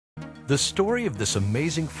The story of this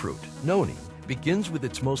amazing fruit, noni, begins with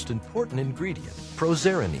its most important ingredient,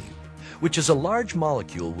 pro-XERONINE, which is a large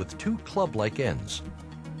molecule with two club-like ends.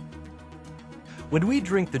 When we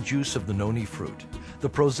drink the juice of the noni fruit, the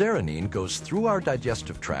pro-XERONINE goes through our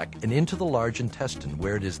digestive tract and into the large intestine,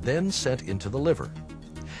 where it is then sent into the liver.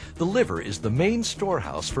 The liver is the main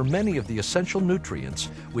storehouse for many of the essential nutrients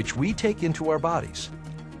which we take into our bodies.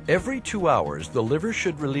 Every 2 hours, the liver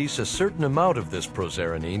should release a certain amount of this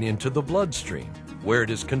pro-XERONINE into the bloodstream, where it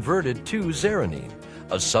is converted to xeronine,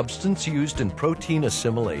 a substance used in protein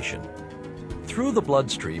assimilation. Through the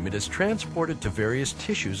bloodstream, it is transported to various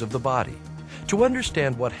tissues of the body. To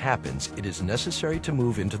understand what happens, it is necessary to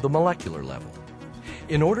move into the molecular level.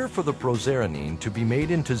 In order for the pro-XERONINE to be made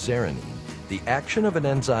into xeronine, the action of an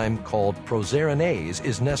enzyme called pro-XERONase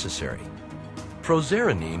is necessary.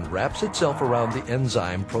 Pro-XERONINE wraps itself around the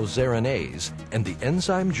enzyme pro-XERONase, and the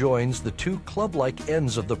enzyme joins the two club-like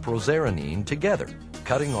ends of the pro-XERONINE together,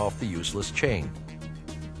 cutting off the useless chain.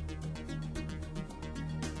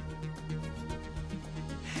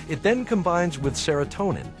 It then combines with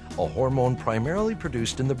serotonin, a hormone primarily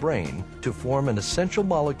produced in the brain, to form an essential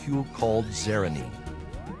molecule called xeronine.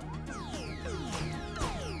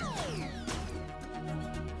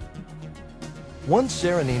 Once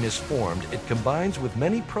xeronine is formed, it combines with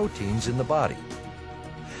many proteins in the body.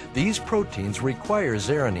 These proteins require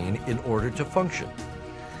xeronine in order to function.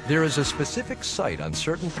 There is a specific site on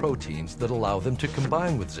certain proteins that allow them to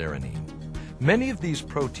combine with xeronine. Many of these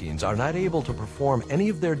proteins are not able to perform any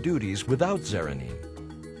of their duties without xeronine.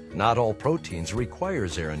 Not all proteins require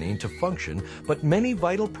xeronine to function, but many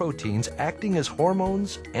vital proteins acting as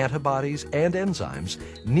hormones, antibodies, and enzymes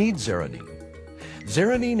need xeronine.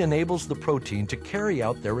 Xeronine enables the protein to carry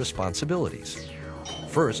out their responsibilities.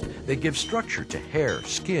 First, they give structure to hair,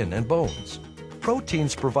 skin, and bones.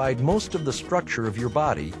 Proteins provide most of the structure of your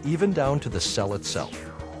body, even down to the cell itself.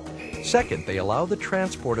 Second, they allow the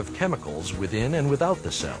transport of chemicals within and without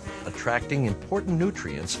the cell, attracting important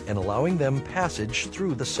nutrients and allowing them passage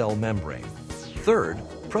through the cell membrane. Third,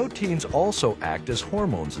 proteins also act as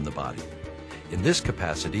hormones in the body. In this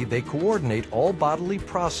capacity, they coordinate all bodily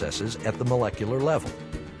processes at the molecular level.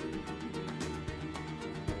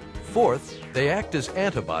 Fourth, they act as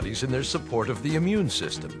antibodies in their support of the immune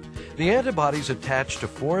system. The antibodies attach to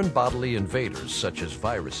foreign bodily invaders, such as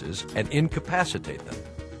viruses, and incapacitate them.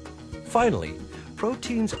 Finally,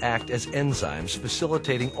 proteins act as enzymes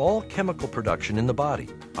facilitating all chemical production in the body.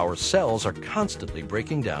 Our cells are constantly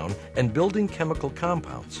breaking down and building chemical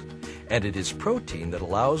compounds, and it is protein that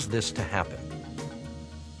allows this to happen.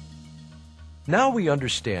 Now we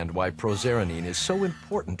understand why pro-XERONINE is so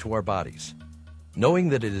important to our bodies. Knowing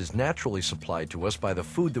that it is naturally supplied to us by the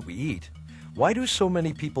food that we eat, why do so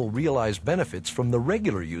many people realize benefits from the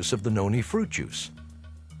regular use of the noni fruit juice?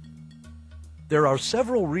 There are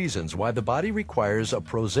several reasons why the body requires a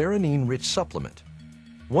pro-XERONINE-rich supplement.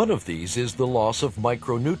 One of these is the loss of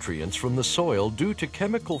micronutrients from the soil due to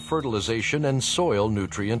chemical fertilization and soil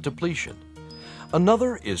nutrient depletion.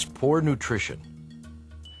 Another is poor nutrition,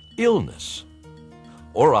 illness,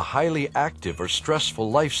 or a highly active or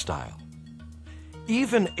stressful lifestyle.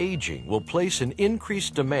 Even aging will place an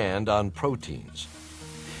increased demand on proteins.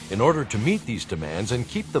 In order to meet these demands and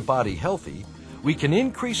keep the body healthy, we can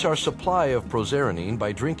increase our supply of pro-XERONINE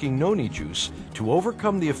by drinking noni juice to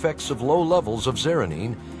overcome the effects of low levels of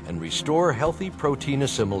xeronine and restore healthy protein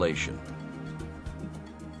assimilation.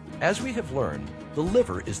 As we have learned, the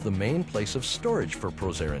liver is the main place of storage for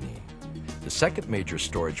pro-XERONINE. The second major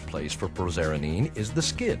storage place for pro-XERONINE is the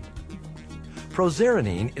skin.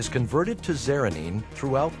 Pro-XERONINE is converted to xeronine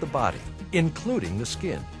throughout the body, including the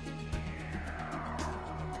skin.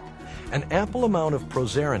 An ample amount of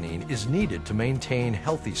pro-XERONINE is needed to maintain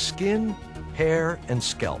healthy skin, hair, and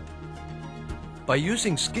scalp. By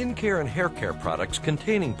using skincare and hair care products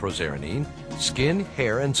containing pro-XERONINE, skin,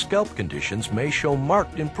 hair, and scalp conditions may show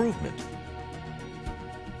marked improvement.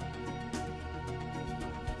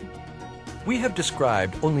 We have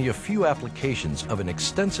described only a few applications of an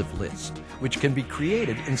extensive list, which can be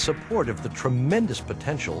created in support of the tremendous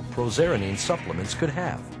potential pro-XERONINE supplements could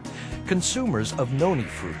have. Consumers of noni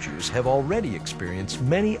fruit juice have already experienced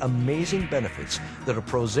many amazing benefits that a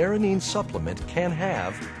pro-XERONINE supplement can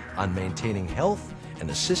have on maintaining health and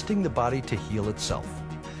assisting the body to heal itself.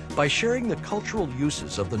 By sharing the cultural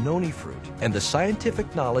uses of the noni fruit and the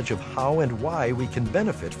scientific knowledge of how and why we can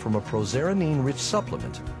benefit from a pro-XERONINE-rich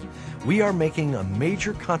supplement, we are making a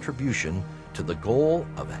major contribution to the goal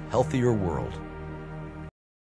of a healthier world.